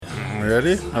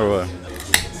Ready? Or what?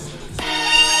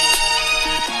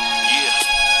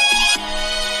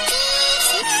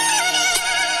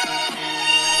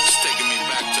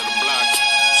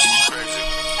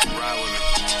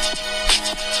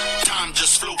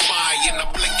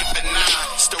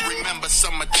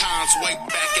 Way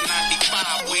back in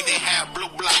 95, we didn't have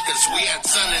blue blockers. We had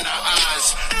sun in our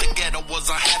eyes. The ghetto was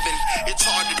a heaven. It's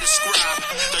hard to describe.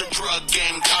 The drug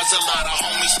game caused a lot of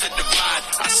homies to divide.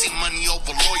 I see money over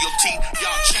loyalty.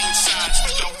 Y'all change sides.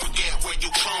 Don't forget where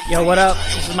you come from. Yo, what up?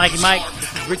 This is Mikey Mike.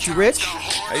 This is Richie Rich.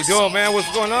 How you doing, man?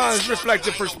 What's going on? It's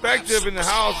Reflective Perspective in the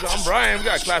house. I'm Brian. We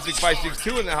got Classic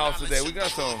 562 in the house today. We got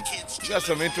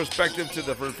some introspective to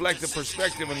the reflective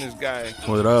perspective in this guy.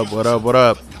 What up? What up? What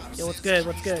up? Yo, what's good?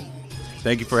 What's good?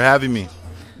 Thank you for having me.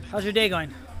 How's your day going?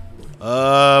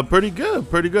 Pretty good.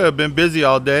 Pretty good. Been busy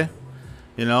all day.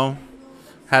 You know,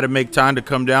 had to make time to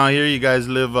come down here. You guys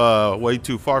live way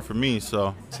too far from me,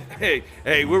 so. Hey,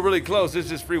 we're really close. This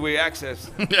is freeway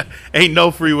access. Ain't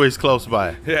no freeways close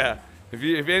by. Yeah.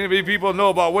 If any people know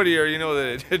about Whittier, you know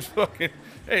that it's fucking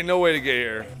ain't no way to get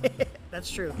here.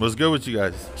 That's true. What's good with you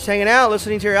guys? Just hanging out,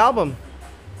 listening to your album.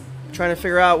 Trying to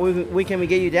figure out when can we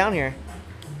get you down here.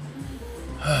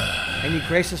 And you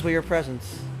graced us with your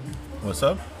presence. What's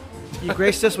up? You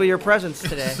graced us with your presence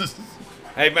today.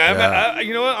 Hey, man, Yeah.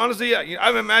 you know what? Honestly,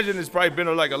 I've imagined it's probably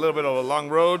been like a little bit of a long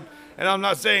road. And I'm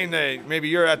not saying that maybe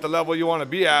you're at the level you want to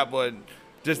be at, but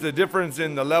just the difference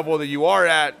in the level that you are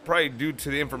at, probably due to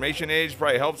the information age,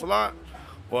 probably helps a lot.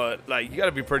 But, like, you got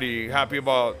to be pretty happy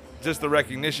about just the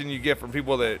recognition you get from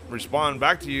people that respond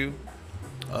back to you.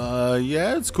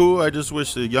 Yeah, it's cool. I just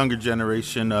wish the younger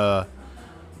generation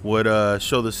would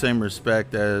show the same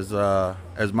respect as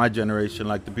my generation,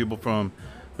 like the people from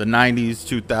the 90s,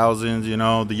 2000s. You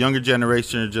know, the younger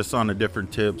generation are just on a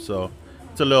different tip, so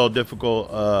it's a little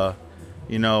difficult,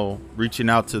 you know, reaching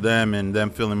out to them and them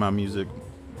feeling my music.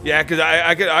 Yeah, because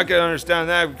I could understand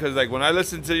that, because like when I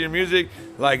listen to your music,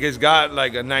 like it's got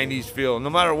like a 90s feel. No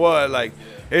matter what, like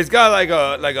it's got like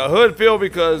a hood feel,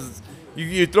 because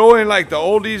you throw in like the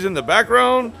oldies in the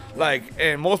background, like,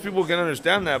 and most people can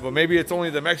understand that, but maybe it's only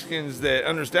the Mexicans that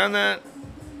understand that.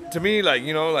 To me, like,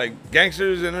 you know, like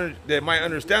gangsters that might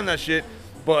understand that shit,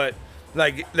 but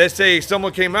like let's say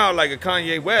someone came out like a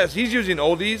Kanye West, he's using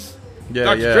oldies. Yeah,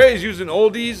 Dr. yeah. Dre's using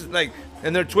oldies, like,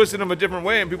 and they're twisting them a different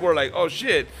way, and people are like, oh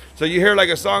shit. So you hear like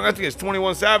a song, I think it's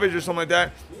 21 Savage or something like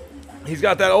that. He's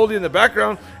got that oldie in the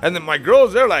background, and then my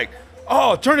girls, they're like,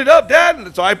 oh, turn it up, Dad.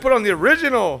 And so I put on the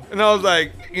original, and I was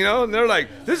like, you know, and they're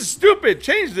like, this is stupid,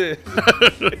 change this.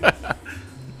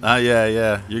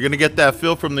 Yeah. You're going to get that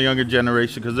feel from the younger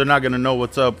generation, because they're not going to know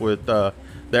what's up with the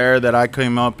era that I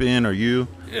came up in, or you.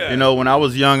 Yeah. You know, when I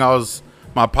was young,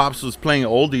 my pops was playing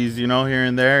oldies, you know, here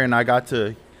and there, and I got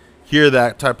to hear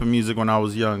that type of music when I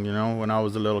was young, you know, when I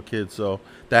was a little kid. So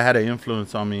that had an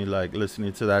influence on me, like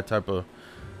listening to that type of,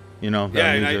 you know, that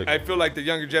Yeah, music. and I feel like the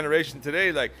younger generation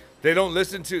today, like, they don't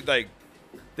listen to, like,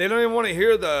 they don't even want to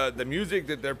hear the music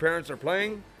that their parents are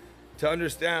playing to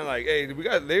understand, like, hey,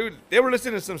 they were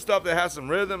listening to some stuff that has some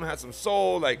rhythm, has some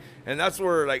soul, like, and that's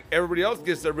where, like, everybody else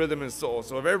gets their rhythm and soul.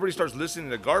 So if everybody starts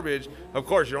listening to garbage, of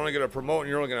course, you're only going to promote and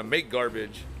you're only going to make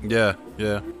garbage. Yeah.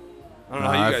 I don't know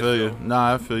how you I guys feel you.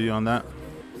 Nah, I feel you on that.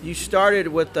 You started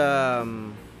with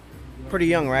pretty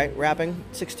young, right? Rapping,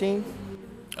 16?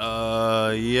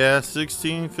 Yeah,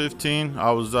 16, 15.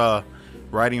 I was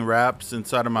writing raps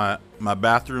inside of my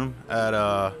bathroom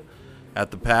at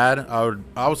the pad.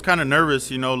 I was kind of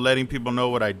nervous, you know, letting people know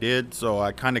what I did, so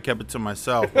I kind of kept it to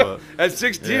myself. But At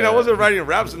 16, yeah. I wasn't writing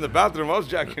raps in the bathroom. I was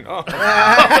jacking off.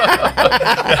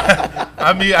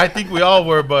 I mean, I think we all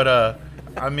were, but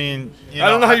I mean, you know, I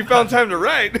don't know how you found time to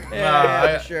write.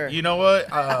 Yeah, for sure. You know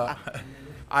what?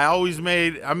 I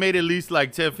made at least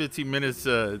like 10, 15 minutes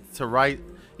to write,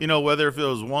 you know, whether if it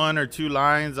was one or two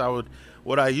lines.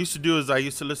 What I used to do is I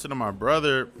used to listen to my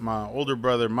older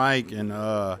brother, Mike, and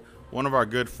one of our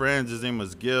good friends, his name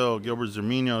was Gilbert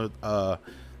Zermino.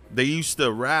 They used to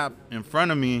rap in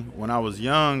front of me when I was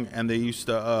young, and they used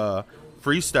to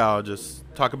freestyle, just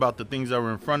talk about the things that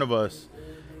were in front of us.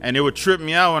 And it would trip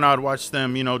me out when I would watch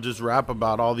them, you know, just rap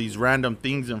about all these random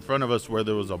things in front of us,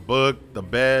 whether it was a book, the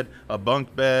bed, a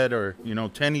bunk bed, or, you know,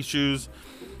 tennis shoes.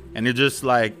 And it just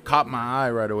like caught my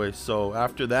eye right away. So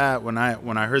after that, when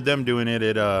I heard them doing it,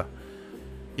 it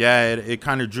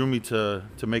kind of drew me to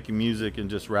making music and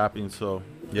just rapping. So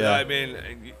yeah. I mean,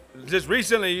 just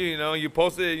recently, you know, you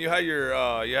posted, you had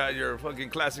your fucking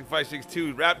Classic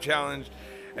 562 rap challenge.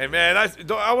 And man, I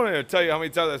want to tell you how many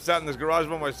times I sat in this garage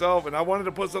by myself, and I wanted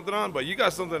to put something on, but you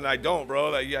got something I don't, bro.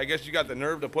 Like, I guess you got the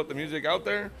nerve to put the music out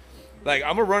there. like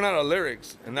I'm gonna run out of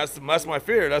lyrics, and that's my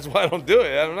fear. That's why I don't do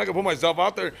it. I'm not gonna put myself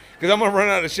out there because I'm gonna run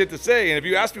out of shit to say. And if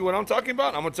you ask me what I'm talking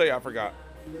about, I'm gonna tell you I forgot.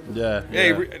 Yeah.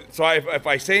 Hey, yeah. so if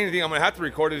I say anything, I'm gonna have to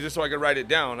record it just so I can write it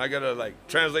down. I gotta like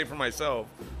translate for myself.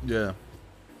 Yeah.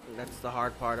 That's the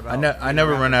hard part about. I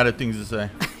never run out of things to say.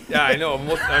 Yeah, I know.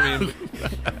 I mean,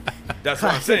 that's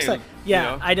what I'm saying.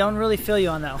 Yeah, you know? I don't really feel you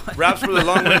on that one. Raps for the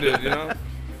long-winded, you know.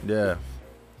 Yeah.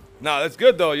 No, that's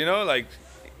good though. You know, like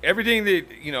everything that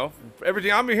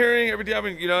everything I'm hearing, everything I've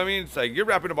been, you know what I mean? It's like you're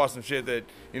rapping about some shit that,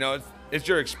 it's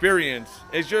your experience.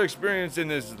 It's your experience in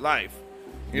this life.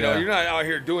 You know, Yeah. you're not out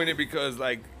here doing it because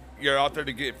like you're out there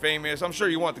to get famous. I'm sure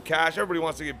you want the cash. Everybody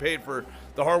wants to get paid for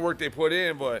the hard work they put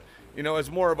in, but it's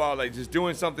more about like just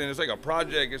doing something. It's like a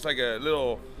project. It's like a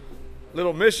little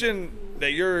mission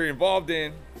that you're involved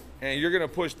in, and you're gonna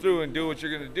push through and do what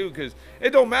you're gonna do. Because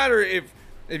it don't matter if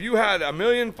you had 1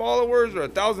 million followers or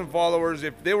 1,000 followers.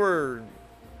 If they were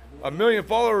 1 million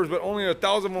followers, but only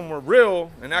 1,000 of them were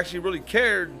real and actually really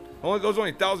cared, those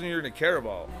only 1,000 you're gonna care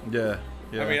about. Yeah.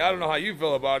 Yeah. I mean, I don't know how you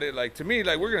feel about it. Like, to me,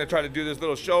 like, we're going to try to do this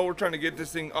little show. We're trying to get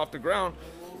this thing off the ground.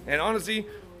 And honestly,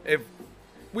 if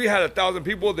we had 1,000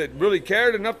 people that really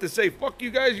cared enough to say, fuck you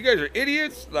guys are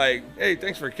idiots, like, hey,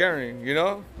 thanks for caring,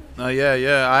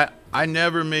 Yeah. I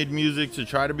never made music to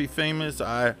try to be famous.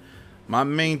 My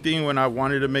main thing when I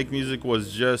wanted to make music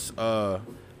was just I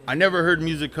never heard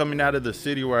music coming out of the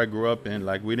city where I grew up in.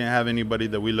 Like, we didn't have anybody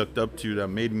that we looked up to that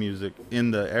made music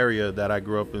in the area that I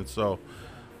grew up in. So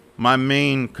my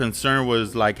main concern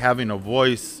was like having a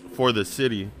voice for the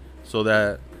city so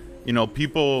that,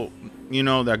 people,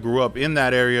 that grew up in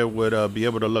that area would be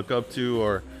able to look up to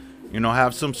or,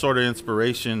 have some sort of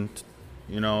inspiration,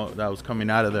 that was coming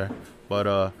out of there.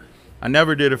 But I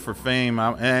never did it for fame.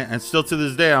 And still to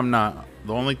this day, I'm not.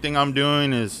 The only thing I'm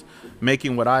doing is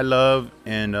making what I love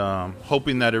and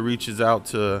hoping that it reaches out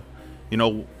to,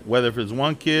 whether if it's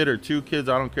one kid or two kids,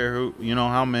 I don't care who,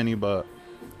 how many, but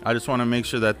I just want to make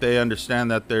sure that they understand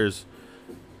that there's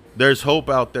hope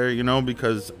out there,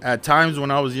 because at times when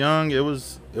I was young, it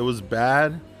was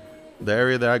bad, the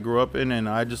area that I grew up in, and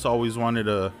I just always wanted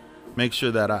to make sure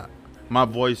that my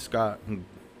voice got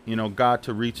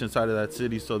to reach inside of that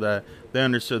city so that they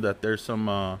understood that there's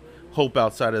some hope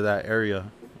outside of that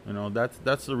area.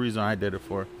 That's the reason I did it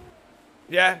for.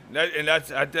 Yeah,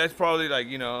 that's probably like,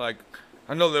 like,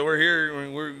 I know that we're here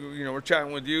and we're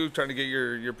chatting with you, trying to get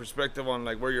your perspective on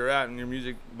like where you're at in your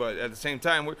music, but at the same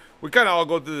time we kind of all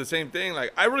go through the same thing.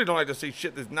 Like, I really don't like to say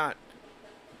shit that's not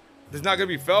gonna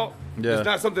be felt. Yeah. It's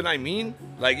not something I mean.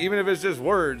 Like, even if it's just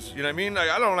words, you know what I mean? Like,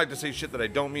 I don't like to say shit that I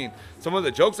don't mean. Some of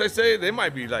the jokes I say, they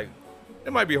might be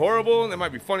horrible and they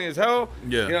might be funny as hell.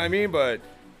 Yeah. You know what I mean? But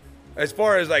as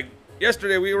far as like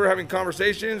yesterday, we were having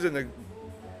conversations and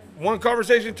one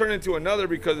conversation turned into another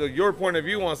because of your point of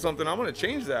view on something. I'm going to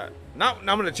change that. Not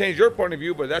I'm going to change your point of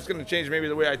view, but that's going to change maybe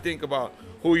the way I think about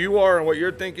who you are and what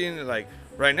you're thinking. And like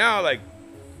right now, like,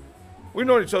 we've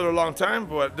known each other a long time,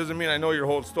 but it doesn't mean I know your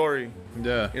whole story.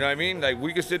 Yeah. You know what I mean? Like,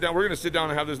 we can sit down. We're going to sit down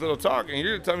and have this little talk, and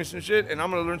you're going to tell me some shit, and I'm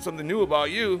going to learn something new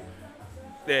about you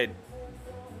that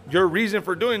your reason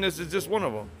for doing this is just one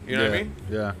of them. You know what I mean?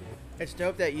 Yeah. It's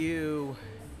dope that you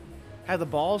have the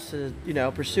balls to,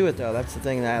 pursue it, though. That's the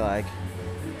thing that I like.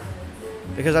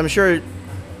 Because I'm sure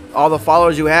all the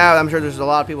followers you have, I'm sure there's a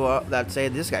lot of people that say,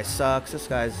 this guy sucks, this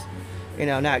guy's,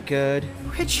 not good.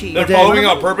 Richie. They're following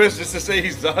on purpose just to say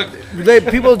he sucked.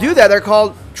 People do that. They're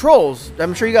called trolls.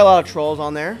 I'm sure you got a lot of trolls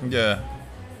on there. Yeah.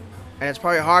 And it's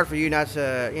probably hard for you not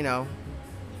to,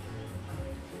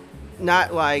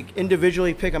 not like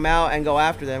individually pick them out and go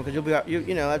after them because you'll be,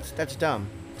 that's dumb.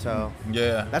 So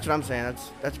Yeah. that's what I'm saying.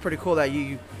 That's pretty cool that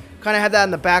you kind of have that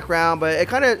in the background, but it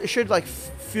kind of should like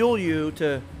fuel you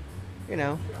to,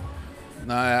 No,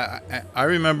 I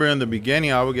remember in the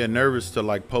beginning I would get nervous to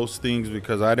like post things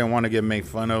because I didn't want to get made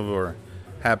fun of or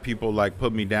have people like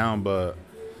put me down. But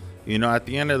at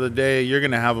the end of the day, you're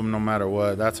gonna have them no matter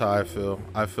what. That's how I feel.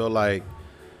 I feel like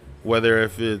whether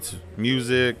if it's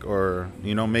music or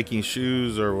making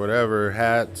shoes or whatever,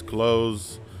 hats,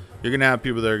 clothes, you're gonna have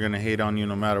people that are gonna hate on you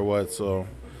no matter what. So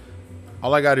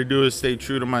all I got to do is stay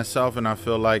true to myself, and I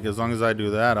feel like as long as I do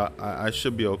that, I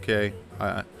should be okay.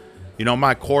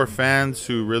 My core fans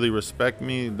who really respect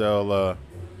me, they'll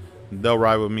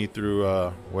ride with me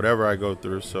through whatever I go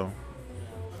through. So,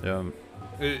 yeah.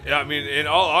 I mean, in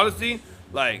all honesty,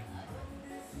 like,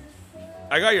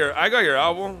 I got your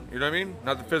album. You know what I mean?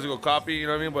 Not the physical copy. You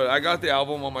know what I mean? But I got the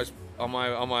album on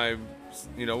my.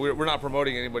 We're not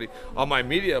promoting anybody on my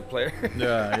media player.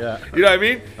 Yeah. You know what I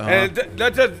mean? Uh-huh. And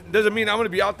that doesn't mean I'm gonna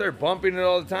be out there bumping it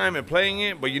all the time and playing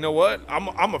it. But you know what?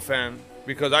 I'm a fan.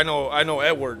 because I know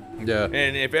Edward. Yeah.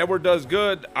 And if Edward does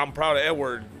good, I'm proud of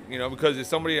Edward, you know, because it's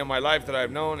somebody in my life that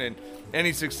I've known, and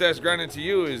any success granted to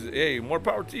you is, hey, more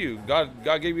power to you. God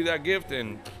gave you that gift,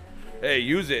 and hey,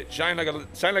 use it. Shine like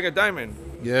a diamond.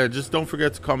 Yeah, just don't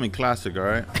forget to call me Classic, all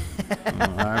right? All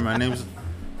right, my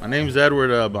name's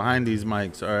Edward behind these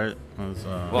mics, all right?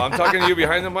 Well, I'm talking to you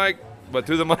behind the mic, but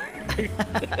through the mic.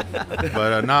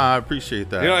 But nah, I appreciate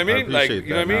that. You know what I mean? Like, appreciate you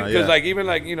know what I mean? that. Because Yeah. like even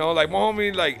like, you know, like my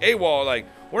homie like AWOL, like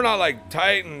we're not like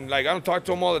tight, and like I don't talk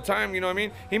to him all the time. You know what I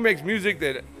mean? He makes music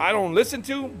that I don't listen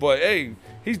to, but hey,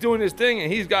 he's doing his thing,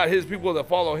 and he's got his people that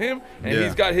follow him, and Yeah.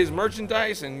 he's got his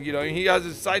merchandise, and you know he has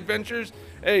his side ventures.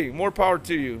 Hey, more power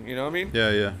to you. You know what I mean?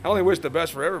 Yeah. I only wish the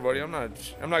best for everybody. I'm not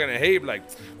gonna hate like,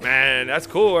 man, that's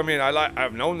cool. I mean,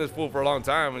 I've known this fool for a long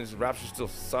time, and his raps still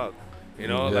suck. You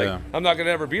know, Yeah. like I'm not gonna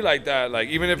ever be like that. Like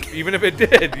even if it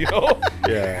did, you know.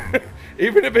 Yeah.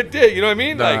 Even if it did, you know what I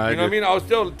mean? Nah, Like, I you know what I agree.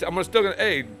 mean? I'm still gonna,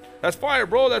 hey, that's fire,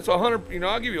 bro. That's 100. You know,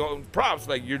 I'll give you props.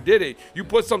 Like you did it. You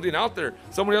put something out there.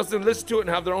 Somebody else didn't listen to it and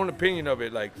have their own opinion of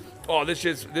it. Like, oh, this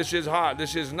shit's hot.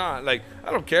 This shit's not. Like,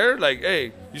 I don't care. Like,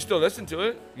 hey, you still listen to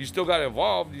it. You still got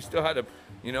involved. You still had to,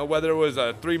 you know, whether it was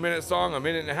a 3-minute song, a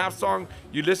 1.5-minute song,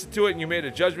 you listened to it and you made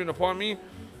a judgment upon me.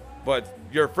 But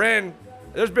your friend,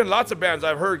 there's been lots of bands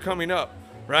I've heard coming up,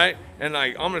 right? And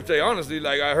like, I'm gonna tell you honestly,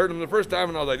 like I heard them the first time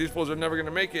and I was like, these fools are never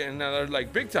gonna make it, and now they're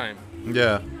like big time.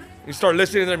 Yeah. You start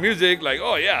listening to their music, like,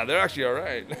 oh yeah, they're actually all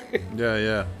right.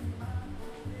 Yeah.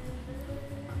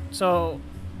 So,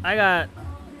 I got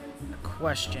a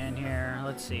question here.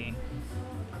 Let's see.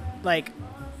 Like,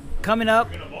 coming up,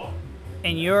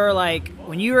 and you're like,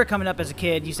 when you were coming up as a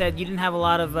kid, you said you didn't have a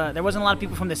lot of, there wasn't a lot of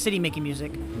people from the city making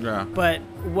music. Yeah. But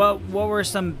what were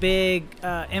some big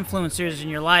influencers in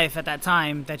your life at that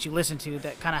time that you listened to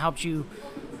that kind of helped you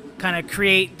kind of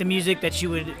create the music that you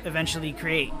would eventually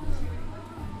create?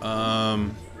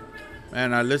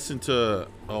 Man, I listened to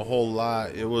a whole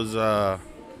lot. It was,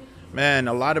 man,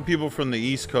 a lot of people from the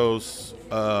East Coast.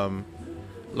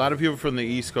 A lot of people from the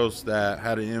East Coast that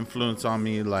had an influence on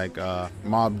me, like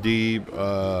Mobb Deep,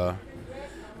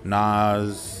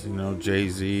 Nas, you know,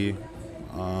 Jay-Z,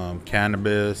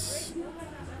 Cannabis.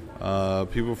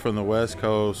 People from the West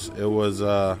Coast. It was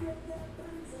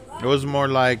more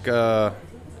like, you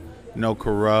know,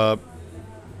 Corrupt.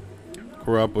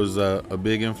 Corrupt was a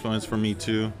big influence for me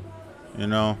too, you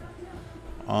know.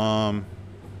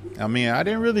 I mean, I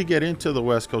didn't really get into the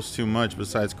West Coast too much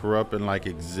besides Corrupt and like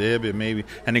Exhibit maybe.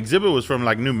 And Exhibit was from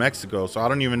like New Mexico, so I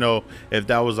don't even know if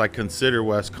that was like considered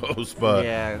West Coast. But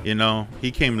Yeah. you know, he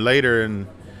came later in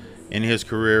his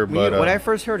career. But When I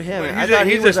first heard him, Well, I thought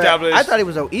he he's was established- I thought he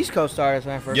was an East Coast artist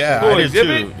when I first yeah, heard him. I did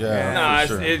Exhibit? too. Yeah, Nah, for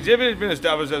sure. Exhibit has been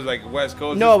established as like West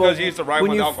Coast. No, because but he used to rhyme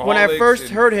when with you alcoholics. when I first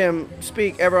and- heard him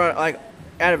speak, everyone like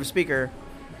out of a speaker,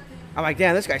 I'm like,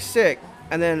 damn, this guy's sick.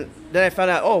 And then I found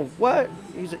out, oh, what?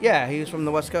 He was from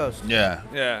the West Coast. Yeah.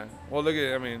 Yeah. Well, look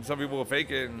at, I mean, some people will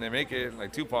fake it and they make it,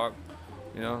 like Tupac.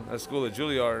 You know, that's School of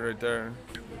Juilliard right there.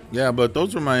 Yeah, but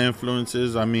those were my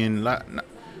influences. I mean,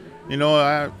 you know,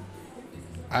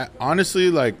 I honestly,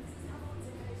 like,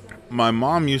 my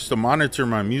mom used to monitor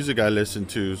my music I listened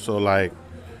to. So, like,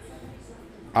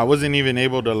 I wasn't even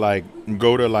able to, like,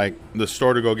 go to, like, the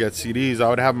store to go get CDs. I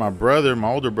would have my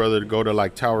older brother, to go to,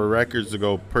 like, Tower Records to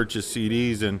go purchase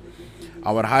CDs. And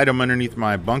I would hide them underneath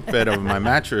my bunk bed of my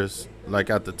mattress, like,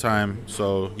 at the time.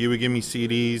 So he would give me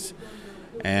CDs.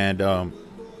 And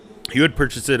he would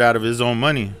purchase it out of his own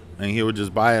money. And he would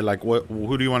just buy it, like,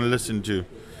 who do you want to listen to?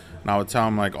 And I would tell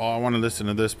him, like, oh, I want to listen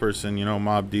to this person, you know,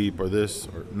 Mobb Deep or this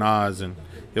or Nas. And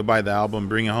he'll buy the album,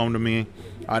 bring it home to me.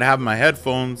 I'd have my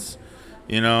headphones,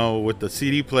 you know, with the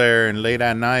CD player. And late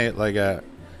at night, like at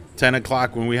 10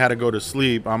 o'clock when we had to go to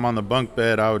sleep, I'm on the bunk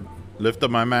bed. I would lift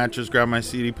up my mattress, grab my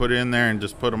CD, put it in there, and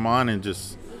just put them on and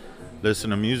just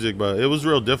listen to music. But it was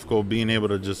real difficult being able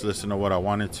to just listen to what I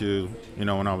wanted to, you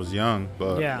know, when I was young.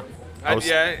 But Yeah. I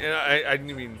was- I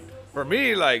mean, for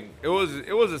me, like, it was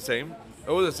the same. It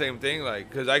was the same thing, like,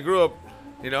 because I grew up,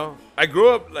 you know, like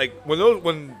when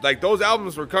those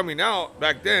albums were coming out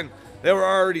back then, they were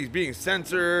already being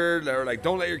censored. They were like,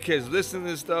 don't let your kids listen to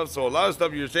this stuff. So a lot of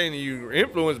stuff you're saying that you were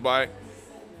influenced by,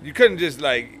 you couldn't just,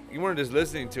 like, you weren't just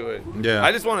listening to it. Yeah.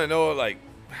 I just want to know, like,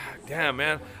 damn,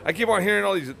 man, I keep on hearing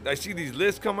all these, I see these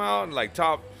lists come out and like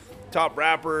top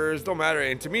rappers, don't matter.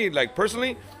 And to me, like,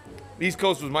 personally, East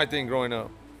Coast was my thing growing up.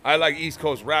 I like East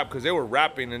Coast rap because they were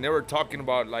rapping and they were talking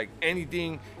about like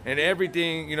anything and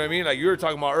everything. You know what I mean? Like you were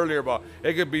talking about earlier about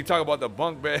it could be talking about the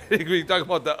bunk bed, it could be talking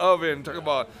about the oven, talking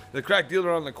about the crack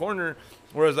dealer on the corner.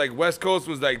 Whereas like West Coast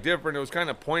was like different. It was kind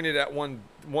of pointed at one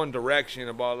direction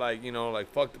about like, you know,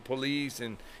 like fuck the police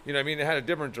and you know what I mean? It had a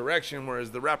different direction. Whereas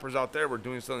the rappers out there were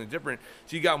doing something different.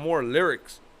 So you got more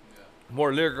lyrics,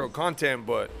 more lyrical content,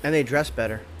 but And they dress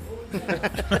better. oh,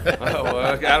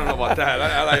 well, okay, I don't know about that.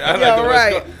 I like Yeah, the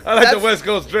right. West Coast. I like That's- the West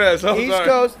Coast dress. I'm East sorry.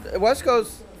 Coast, West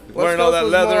Coast. Wearing West all Coast that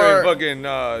was leather more, and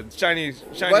fucking shiny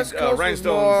West Coast was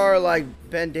rhinestones. more like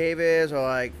Ben Davis or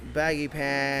like baggy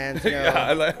pants, you know,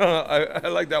 Yeah, I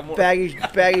like that more.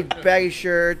 baggy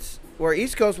shirts. Where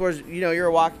East Coast was, you know, you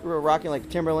were rocking like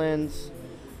Timberlands,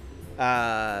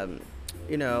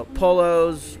 you know,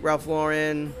 polos, Ralph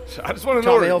Lauren. I just want to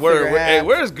Tommy know Hilfiger hey, hats.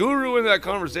 where's Guru in that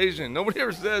conversation? Nobody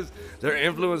ever says they're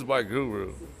influenced by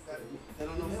Guru.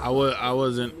 I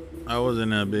wasn't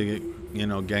a big, you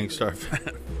know, Gangstar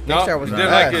fan. No, Gangstar was you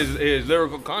didn't bad. like his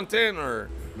lyrical content or.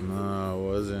 No, I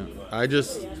wasn't. I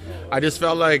just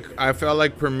felt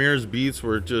like Premier's beats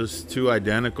were just too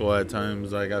identical at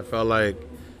times. Like I felt like,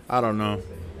 I don't know.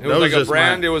 It was like a just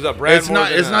brand. It was a brand. It's more not.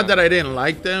 than It's a- not that I didn't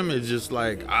like them. It's just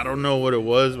like I don't know what it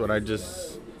was, but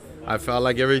I felt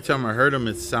like every time I heard them,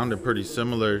 it sounded pretty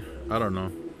similar. I don't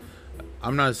know.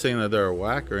 I'm not saying that they're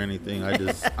whack or anything. I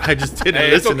just didn't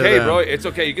Hey, it's listen okay, to them. bro. It's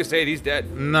okay. You can say it. He's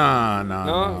dead. Nah.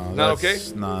 No? Not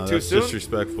that's- okay? Nah, Too that's soon?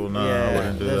 disrespectful. No, I Yeah,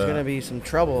 wouldn't do there's that. gonna be some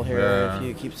trouble here Yeah. if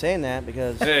you keep saying that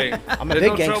because Hey, I'm a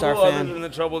there's big no Gangstar trouble fan. other than the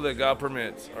trouble that God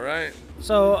permits. All right.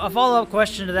 So a follow-up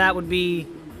question to that would be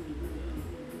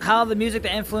how the music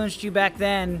that influenced you back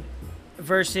then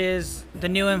versus the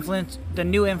new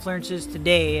influences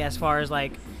today, as far as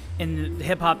like in the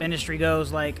hip hop industry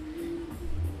goes. Like,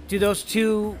 do those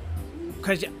two?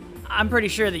 Because I'm pretty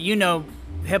sure that you know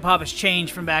hip hop has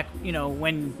changed from back, you know,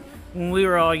 when we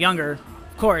were all younger.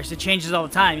 Of course, it changes all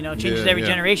the time. You know, it changes Yeah, every yeah.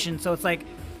 generation. So it's like,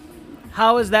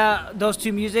 how is that those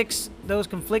two musics, those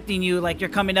conflicting you? Like you're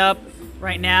coming up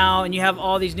right now, and you have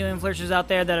all these new influencers out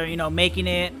there that are, you know, making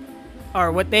it,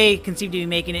 or what they conceive to be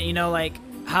making it. You know, like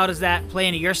how does that play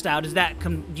into your style? Does that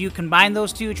do you combine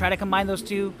those two? Try to combine those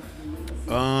two?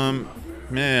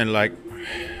 Man, like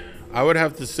I would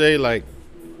have to say like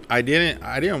I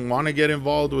didn't want to get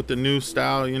involved with the new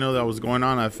style, you know, that was going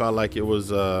on. I felt like it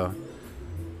was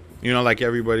you know, like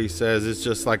everybody says, it's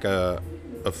just like a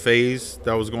phase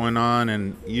that was going on,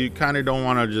 and you kind of don't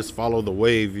want to just follow the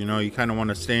wave, you know. You kind of want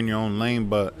to stay in your own lane,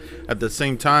 but at the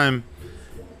same time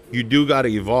you do got to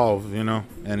evolve, you know.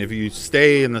 And if you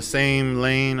stay in the same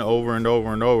lane over and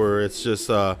over and over, it's just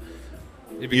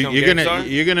you're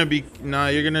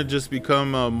gonna just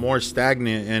become more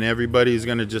stagnant, and everybody's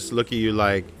gonna just look at you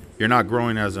like you're not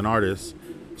growing as an artist.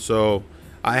 So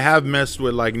I have messed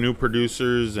with like new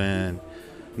producers and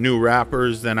new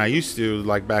rappers than I used to,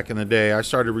 like back in the day. I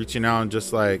started reaching out and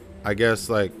just like, I guess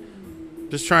like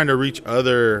just trying to reach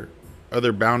other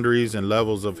boundaries and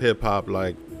levels of hip hop,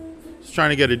 like just trying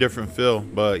to get a different feel.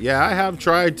 But yeah, I have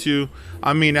tried to.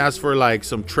 I mean, as for like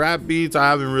some trap beats, I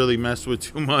haven't really messed with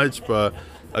too much, but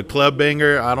a club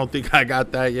banger, I don't think I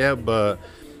got that yet. But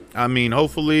I mean,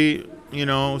 hopefully, you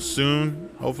know,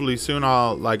 hopefully soon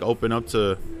I'll like open up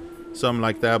to something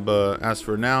like that. But as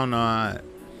for now, no, I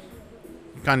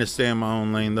kind of stay in my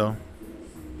own lane though.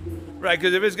 Right,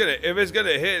 because if it's gonna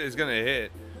hit, it's gonna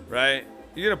hit, right?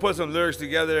 You're gonna put some lyrics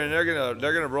together, and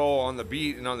they're gonna roll on the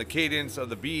beat and on the cadence of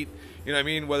the beat. You know what I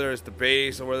mean? Whether it's the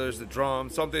bass or whether it's the drum,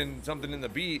 something in the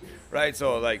beat, right?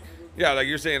 So like, yeah, like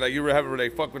you're saying, like you haven't really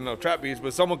fucked with no trap beats,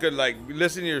 but someone could like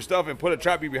listen to your stuff and put a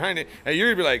trap beat behind it, and you're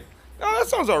gonna be like, oh, that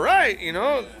sounds alright, you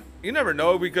know? You never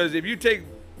know, because if you take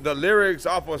the lyrics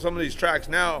off of some of these tracks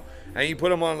now and you put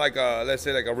them on like a, let's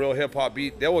say like a real hip hop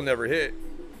beat, they will never hit.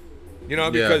 You know,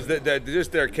 because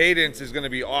just their cadence is going to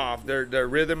be off. Their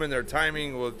rhythm and their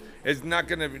timing it's not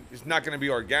going to be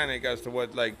organic as to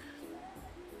what, like,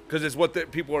 because it's what the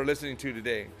people are listening to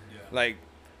today. Yeah. Like,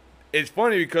 it's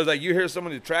funny because like you hear some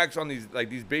of the tracks on these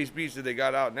bass beats that they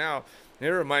got out now, and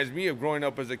it reminds me of growing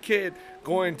up as a kid,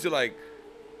 going to like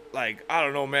I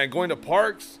don't know, man, going to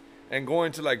parks and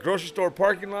going to like grocery store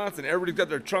parking lots, and everybody's got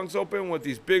their trunks open with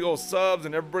these big old subs,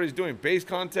 and everybody's doing bass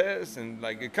contests, and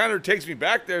like it kind of takes me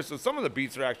back there. So some of the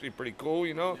beats are actually pretty cool,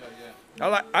 you know.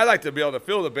 Yeah. I like to be able to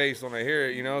feel the bass when I hear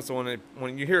it, you know. So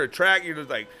when you hear a track, you're just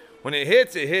like, when it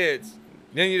hits, it hits.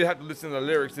 Then you have to listen to the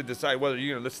lyrics to decide whether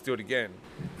you're gonna listen to it again.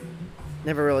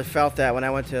 Never really felt that when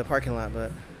I went to a parking lot,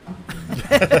 but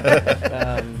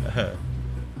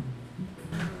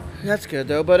that's good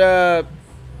though. But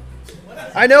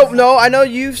I know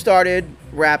you started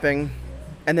rapping,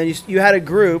 and then you had a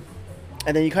group,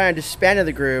 and then you kind of disbanded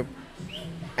the group,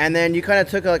 and then you kind of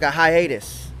took like a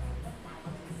hiatus.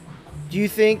 Do you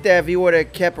think that if you would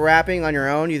have kept rapping on your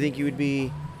own, you think you would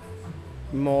be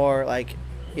more like,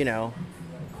 you know,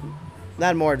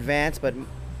 not more advanced, but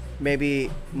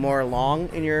maybe more along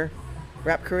in your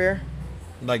rap career?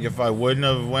 Like if I wouldn't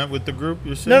have went with the group,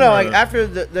 you're saying? No, or- like after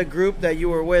the group that you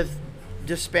were with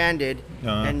disbanded,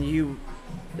 Uh-huh. and you,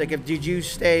 like, if did you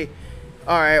stay?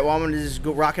 All right, well, I'm gonna just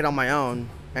go rock it on my own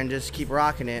and just keep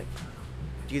rocking it.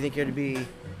 Do you think it'd be?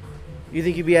 You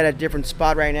think you'd be at a different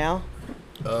spot right now?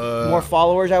 More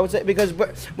followers, I would say, because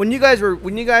when you guys were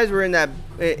in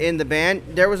the band,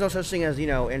 there was no such thing as, you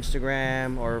know,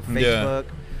 Instagram or Facebook,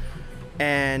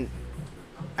 and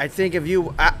I think if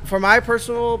you, from my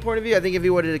personal point of view, I think if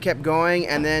you would have kept going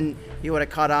and then you would have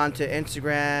caught on to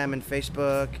Instagram and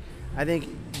Facebook, I think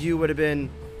you would have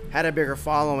had a bigger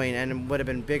following and would have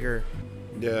been bigger.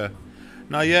 Yeah.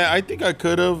 No, yeah, I think I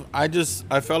could have.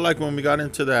 I felt like when we got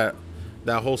into that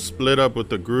whole split up with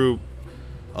the group,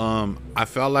 I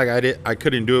felt like I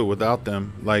couldn't do it without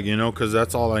them. Like, you know, because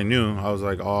that's all I knew. I was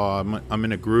like, oh, I'm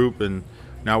in a group and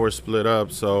now we're split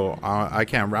up, so I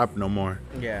can't rap no more.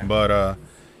 Yeah. But,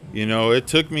 you know, it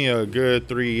took me a good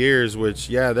 3 years, which,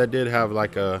 yeah, that did have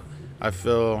like I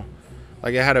feel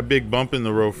like it had a big bump in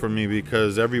the road for me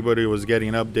because everybody was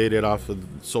getting updated off of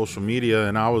social media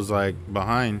and I was like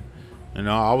behind. You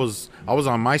know, I was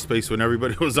on MySpace when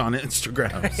everybody was on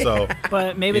Instagram. So,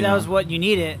 But maybe You that know. was what you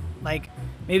needed. Like,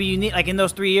 maybe you need, like, in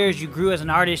those 3 years, you grew as an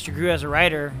artist, you grew as a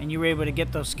writer, and you were able to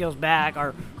get those skills back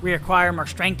or reacquire them or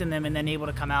strengthen them and then able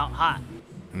to come out hot.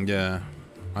 yeah,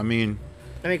 I mean,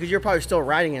 because you're probably still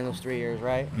writing in those 3 years,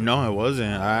 right? no, I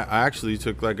wasn't. I actually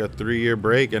took like a 3-year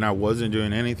break and I wasn't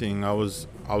doing anything. I was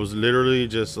literally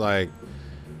just like,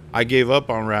 I gave up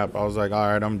on rap. I was like,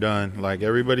 all right, I'm done. Like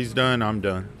everybody's done, I'm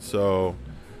done. So,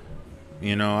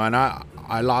 you know, and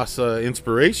I lost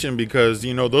inspiration because,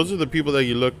 you know, those are the people that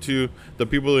you look to, the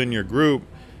people in your group.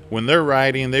 When they're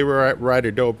writing, they write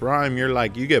a dope rhyme. You're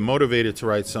like, you get motivated to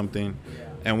write something.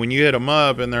 And when you hit them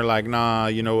up and they're like, nah,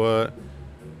 you know what?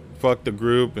 Fuck the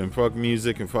group and fuck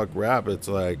music and fuck rap. It's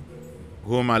like,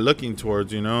 who am I looking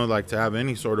towards, you know? Like to have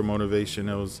any sort of motivation.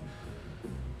 It was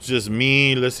just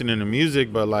me listening to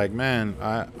music, but like, man,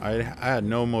 I had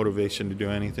no motivation to do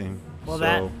anything. Well,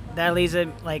 So, that leads it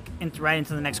like right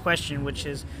into the next question, which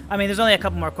is, I mean, there's only a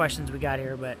couple more questions we got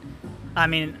here, but I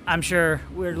mean, I'm sure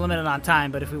we're limited on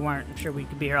time, but if we weren't, I'm sure we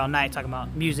could be here all night talking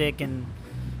about music and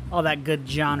all that good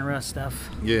genre stuff.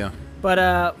 yeah.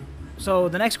 But so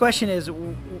the next question is,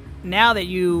 now that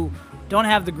you don't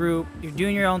have the group, you're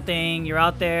doing your own thing, you're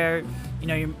out there, you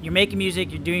know, you're making music,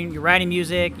 you're writing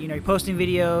music, you know, you're posting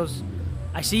videos.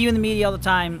 I see you in the media all the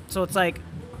time, so it's like,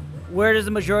 where does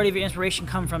the majority of your inspiration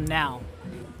come from now?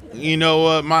 You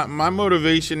know, my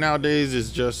motivation nowadays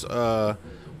is just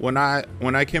when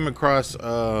I came across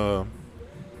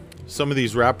some of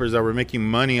these rappers that were making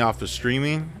money off of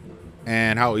streaming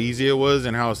and how easy it was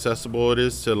and how accessible it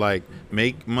is to like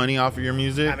make money off of your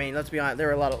music. I mean, let's be honest.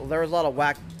 There was a lot of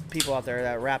whack people out there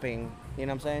that rapping. You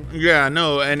know what I'm saying? Yeah,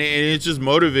 no, and it just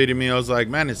motivated me. I was like,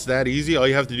 man, it's that easy. All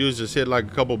you have to do is just hit like a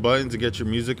couple buttons to get your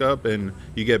music up, and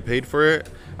you get paid for it.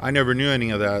 I never knew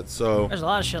any of that, so There's a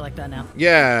lot of shit like that now.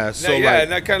 yeah. So yeah, like,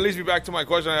 and that kind of leads me back to my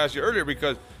question I asked you earlier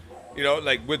because, you know,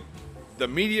 like with the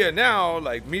media now,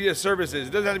 like media services,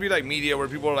 it doesn't have to be like media where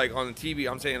people are like on the TV.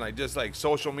 I'm saying like just like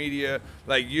social media,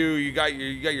 like you got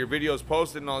your videos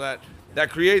posted and all that.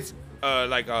 That creates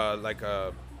like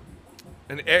a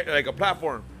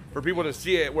platform for people to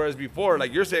see it. Whereas before,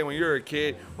 like you're saying, when you were a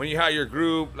kid, when you had your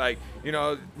group, like, you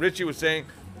know, Richie was saying,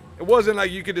 it wasn't like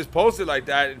you could just post it like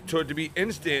that to be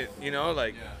instant, you know,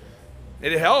 like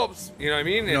it helps, you know what I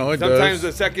mean? And No, it sometimes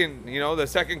does. the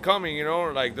second coming, you know,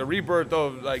 like the rebirth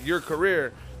of like your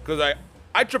career. Because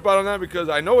I trip out on that because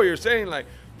I know what you're saying. Like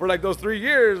for like those 3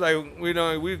 years, like, you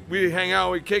know, we hang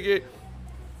out, we kick it.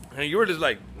 And you were just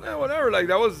like, whatever, like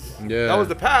that was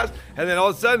the past. And then all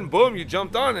of a sudden, boom, you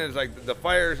jumped on, and it's like the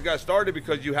fire got started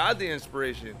because you had the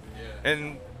inspiration. Yeah.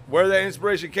 And where that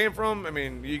inspiration came from, I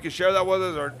mean, you could share that with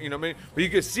us, or you know what I mean. But you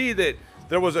could see that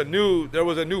there was a new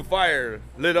fire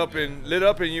lit up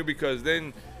in you because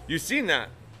then you seen that.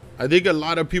 I think a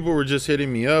lot of people were just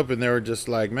hitting me up and they were just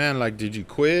like, man, like, did you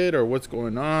quit or what's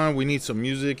going on? We need some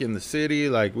music in the city.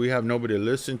 Like, we have nobody to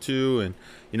listen to. And,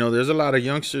 you know, there's a lot of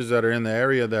youngsters that are in the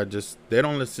area that just, they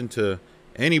don't listen to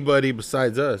anybody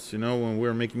besides us, you know, when we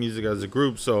were making music as a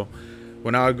group. So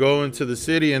when I would go into the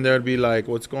city and they'd be like,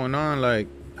 what's going on? Like,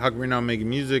 how come you're not making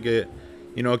music? It,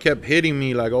 you know, it kept hitting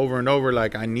me like over and over,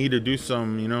 like I need to do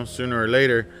some, you know, sooner or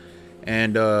later.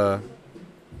 And,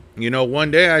 you know, one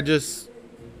day I just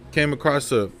came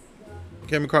across a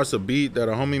came across a beat that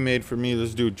a homie made for me,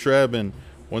 this dude Treb, and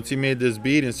once he made this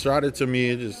beat and shot it to me,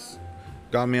 it just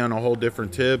got me on a whole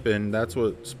different tip, and that's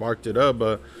what sparked it up.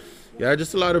 But yeah,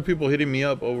 just a lot of people hitting me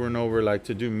up over and over, like,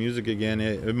 to do music again.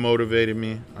 It motivated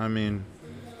me. I mean,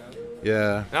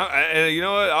 yeah. Now, and you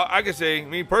know what? I can say,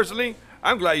 me personally,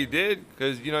 I'm glad you did,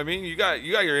 because you know what I mean. You got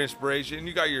your inspiration,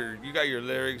 you got your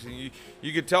lyrics, and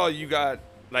you could tell you got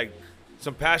like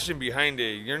some passion behind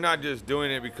it. You're not just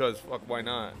doing it because fuck, why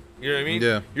not? You know what I mean?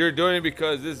 Yeah. You're doing it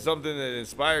because this is something that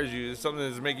inspires you. It's something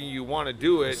that's making you want to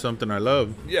do it. Something I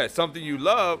love. Yeah, something you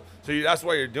love. So that's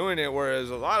why you're doing it. Whereas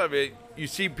a lot of it, you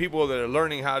see people that are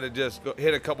learning how to just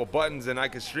hit a couple buttons and I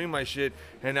can stream my shit.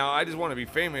 And now I just want to be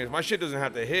famous. My shit doesn't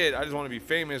have to hit. I just want to be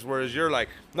famous. Whereas you're like,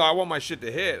 no, I want my shit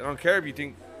to hit. I don't care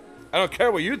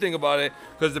what you think about it,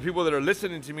 because the people that are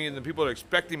listening to me and the people that are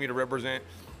expecting me to represent,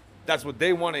 that's what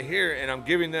they want to hear. And I'm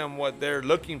giving them what they're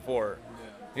looking for.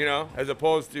 You know, as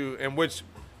opposed to, and which,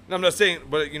 I'm not saying,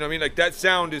 but you know what I mean? Like, that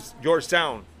sound is your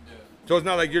sound. Yeah. So it's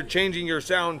not like you're changing your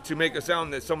sound to make a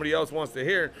sound that somebody else wants to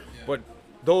hear, but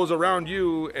those around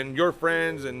you and your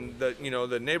friends and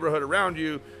the neighborhood around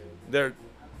you, they're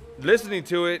listening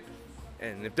to it.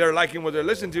 And if they're liking what they're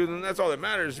listening to, then that's all that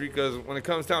matters, because when it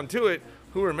comes down to it,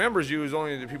 who remembers you is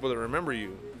only the people that remember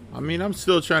you. I mean, I'm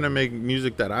still trying to make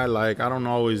music that I like. I don't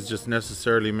always just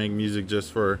necessarily make music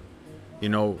just for,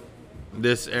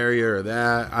 this area or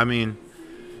that. I mean,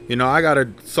 I got a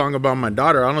song about my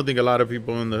daughter. I don't think a lot of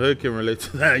people in the hood can relate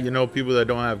to that. People that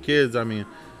don't have kids. I mean,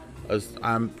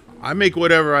 I make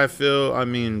whatever I feel. I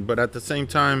mean, but at the same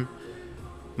time,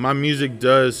 my music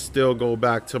does still go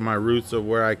back to my roots of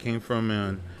where I came from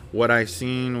and what I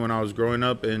seen when I was growing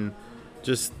up. And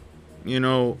just,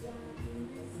 I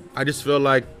just feel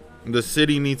like the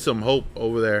city needs some hope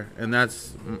over there. And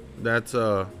that's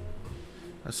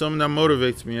something that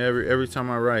motivates me every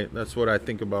time I write. That's what I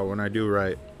think about when I do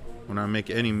write, when I make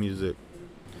any music.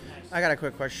 I got a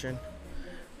quick question.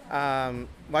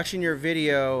 Watching your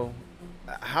video,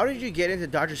 how did you get into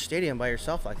Dodger Stadium by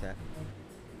yourself like that?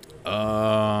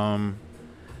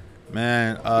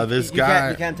 This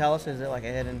guy. You can't tell us. Is it like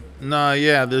a hidden? No,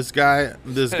 yeah, this guy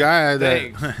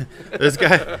that this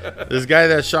guy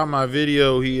that shot my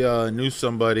video, he knew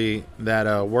somebody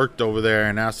that worked over there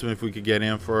and asked him if we could get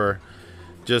in for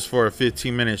a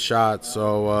 15-minute shot.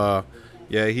 So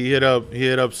yeah, he hit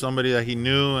up somebody that he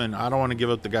knew, and I don't want to give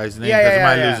up the guy's name because he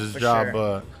might lose his job, sure.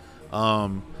 But I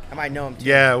might know him too.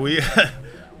 Yeah,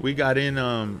 we got in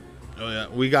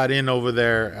over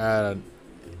there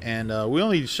and we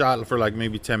only shot for like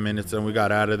maybe 10 minutes and we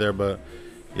got out of there. But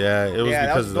yeah, it was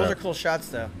because of that. Those are cool shots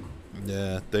though.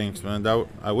 Yeah, thanks, man.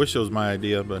 I wish it was my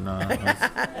idea, but no.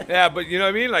 Yeah, but you know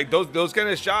what I mean? Like those kind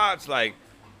of shots, like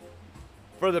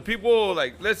for the people,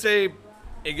 like let's say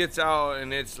it gets out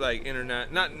and it's like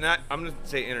not I'm gonna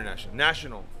say international,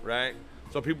 national, right?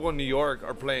 So people in New York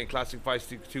are playing Classic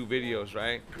 562 videos,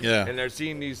 right? Yeah. And they're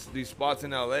seeing these spots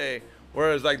in LA.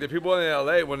 Whereas like the people in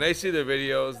LA, when they see the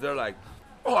videos, they're like,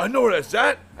 oh, I know where that's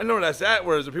at.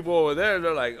 Whereas the people over there,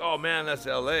 they're like, oh man, that's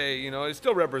LA. It's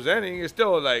still representing. It's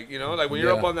still like, like when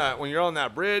you're up on that, when you're on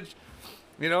that bridge,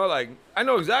 like I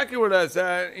know exactly where that's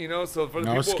at. So for the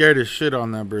people, I was scared as shit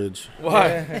on that bridge.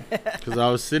 Why? Because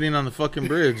I was sitting on the fucking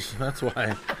bridge. That's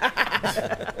why.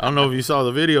 I don't know if you saw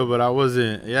the video, but I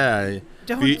wasn't. Yeah.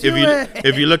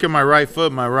 If you look at my right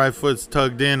foot's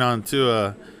tugged in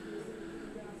onto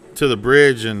to the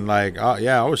bridge, and like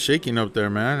I was shaking up there,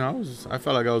 man. I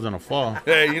felt like I was in a fall.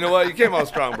 Hey, you know what? You came out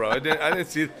strong, bro. I didn't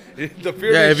see the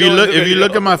fear. Yeah, if you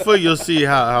look at my foot, you'll see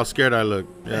how scared I look.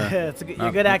 Yeah,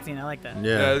 you're good acting. I like that.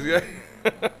 Yeah, it's good.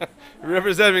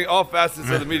 Representing all facets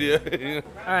of the media.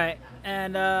 All right,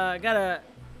 and I got a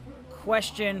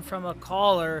question from a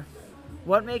caller.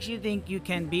 What makes you think you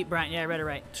can beat Brian? Yeah, I read it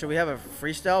right. Should we have a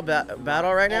freestyle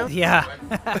battle right now? Yeah.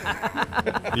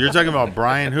 You're talking about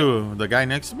Brian who? The guy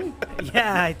next to me?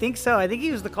 Yeah, I think so. I think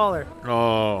he was the caller.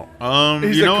 Oh,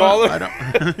 he's a caller? I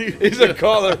don't He's a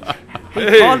caller.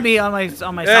 He called me on my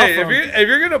cell phone. If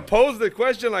you're gonna pose the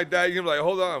question like that, you're like,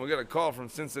 hold on, we got a call from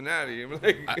Cincinnati.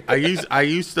 Like, I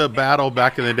used to battle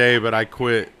back in the day, but I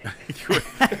quit.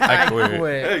 I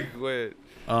quit.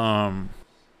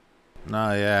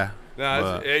 Nah, yeah.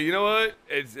 Nah, you know what?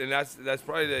 That's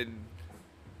probably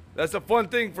that's a fun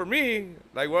thing for me.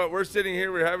 Like, we're sitting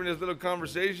here, we're having this little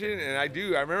conversation, and I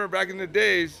remember back in the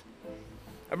days.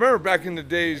 Like,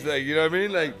 you know what I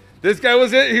mean? Like, this guy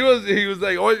was it. He was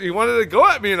like, oh, he wanted to go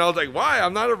at me, and I was like, why?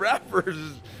 I'm not a rapper.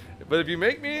 But if you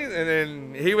make me, and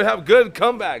then he would have good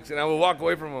comebacks, and I would walk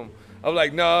away from him. I was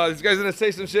like, no, this guy's gonna say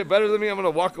some shit better than me. I'm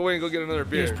gonna walk away and go get another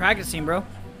beer. He was practicing, bro.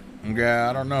 Yeah,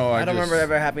 I don't know. I don't remember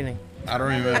ever happening. I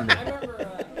don't even remember.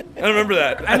 I remember I remember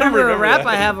that. I remember a rap that.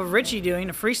 I have of Richie doing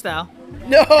a freestyle.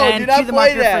 No, And do not cue the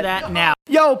play marker that. for that now.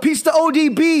 Yo, peace to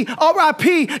ODB,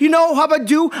 RIP. You know how I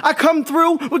do? I come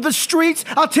through with the streets.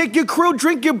 I'll take your crew,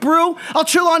 drink your brew. I'll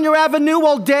chill on your avenue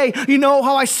all day. You know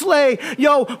how I slay.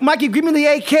 Yo, Mikey, give me the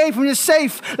AK from your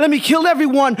safe. Let me kill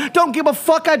everyone. Don't give a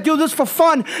fuck. I do this for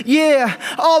fun. Yeah,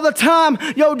 all the time.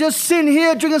 Yo, just sitting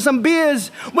here drinking some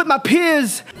beers with my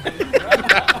peers.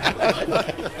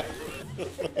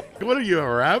 What are you,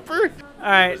 a rapper? All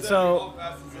right, so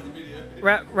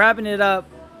wrapping it up.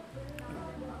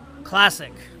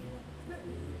 Classic.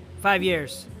 5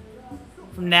 years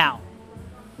from now,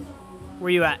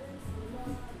 where you at?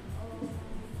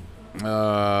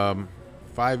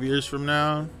 5 years from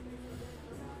now,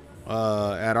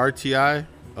 at RTI.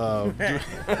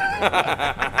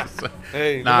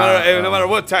 Hey, Nah, no matter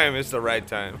what time, it's the right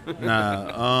time.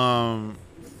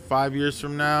 5 years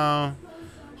from now,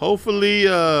 hopefully,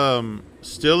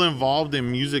 still involved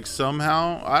in music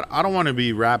somehow. I don't want to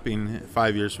be rapping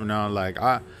 5 years from now. Like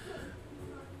I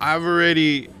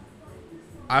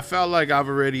felt like I've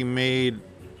already made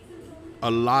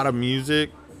a lot of music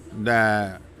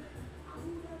that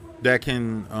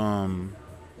can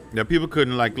that people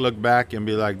couldn't like look back and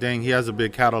be like, dang, he has a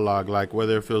big catalog. Like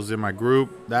whether if it was in my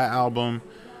group, that album,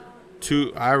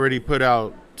 I already put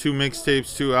out 2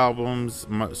 mixtapes, 2 albums,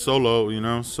 solo, you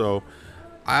know. So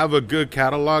I have a good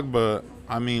catalog, but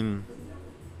I mean,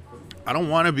 I don't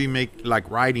want to be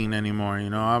writing anymore, you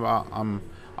know.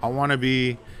 I want to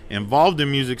be involved in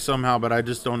music somehow, but I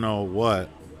just don't know what.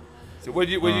 So would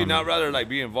you not rather like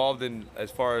be involved in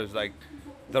as far as like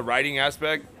the writing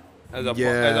aspect as a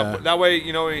that way,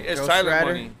 you know, it's Ghost silent writer?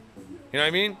 money. You know what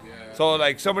I mean? Yeah. So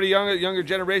like somebody younger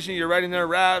generation, you're writing their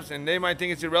raps and they might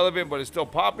think it's irrelevant, but it's still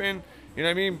popping. You know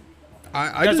what I mean?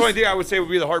 That's the only thing I would say would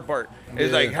be the hard part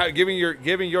is like giving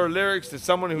your lyrics to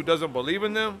someone who doesn't believe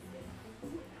in them,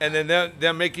 and then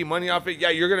them making money off it. Yeah,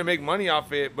 you're gonna make money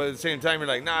off it, but at the same time, you're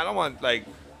like, nah, I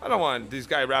don't want this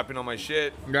guy rapping on my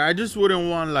shit. Yeah, I just wouldn't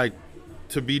want like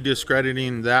to be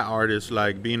discrediting that artist,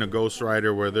 like being a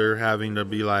ghostwriter where they're having to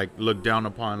be like looked down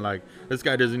upon. Like this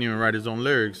guy doesn't even write his own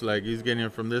lyrics. Like he's getting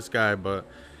it from this guy, but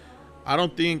I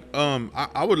don't think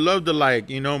I would love to like,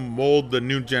 you know, mold the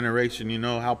new generation, you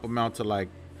know, help them out to like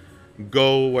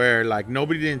go where like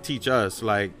nobody didn't teach us.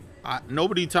 Like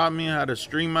nobody taught me how to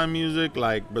stream my music,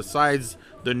 like besides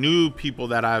the new people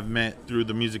that I've met through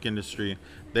the music industry.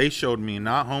 They showed me,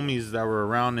 not homies that were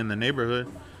around in the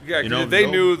neighborhood. Yeah, because if they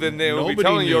knew, then they would be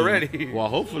telling you already. Well,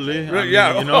 hopefully. I mean,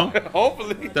 yeah, you know,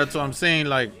 hopefully. that's what I'm saying.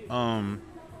 Like,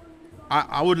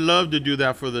 I would love to do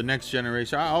that for the next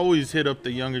generation. I always hit up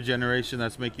the younger generation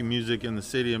that's making music in the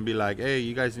city and be like, hey,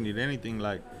 you guys need anything,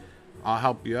 like, I'll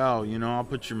help you out. You know,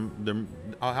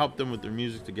 I'll help them with their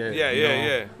music to get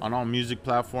on all music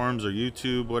platforms or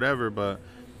YouTube, whatever. But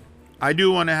I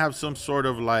do want to have some sort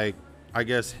of like, I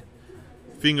guess,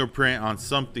 fingerprint on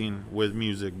something with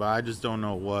music, but I just don't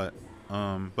know what.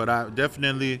 But I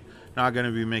definitely not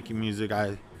gonna be making music.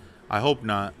 I hope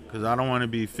not, because I don't want to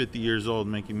be 50 years old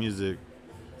making music.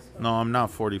 No, I'm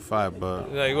not 45,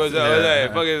 but like what's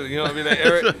that? Fucking, you know, be like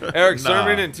Eric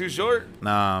Sermon and Too Short.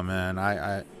 Nah, man,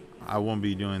 I won't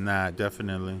be doing that.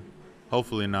 Definitely,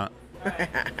 hopefully not. All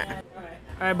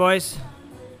right, boys.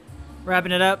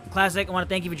 Wrapping it up. Classic, I want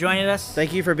to thank you for joining us.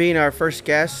 Thank you for being our first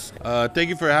guest. Thank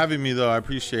you for having me, though. I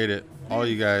appreciate it, all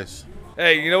you guys.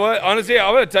 Hey, you know what? Honestly,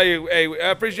 I'm gonna tell you. Hey, I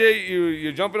appreciate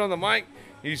you jumping on the mic.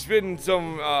 You spitting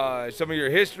some of your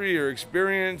history, your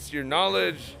experience, your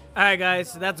knowledge. All right,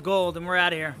 guys. That's gold, and we're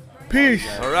out of here. Peace.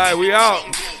 All right, we out.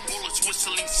 Bullets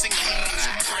whistling, singing.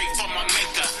 Pray for my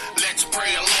maker. Let's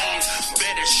pray along.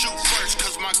 Better shoot first,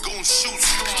 cause my goons shoot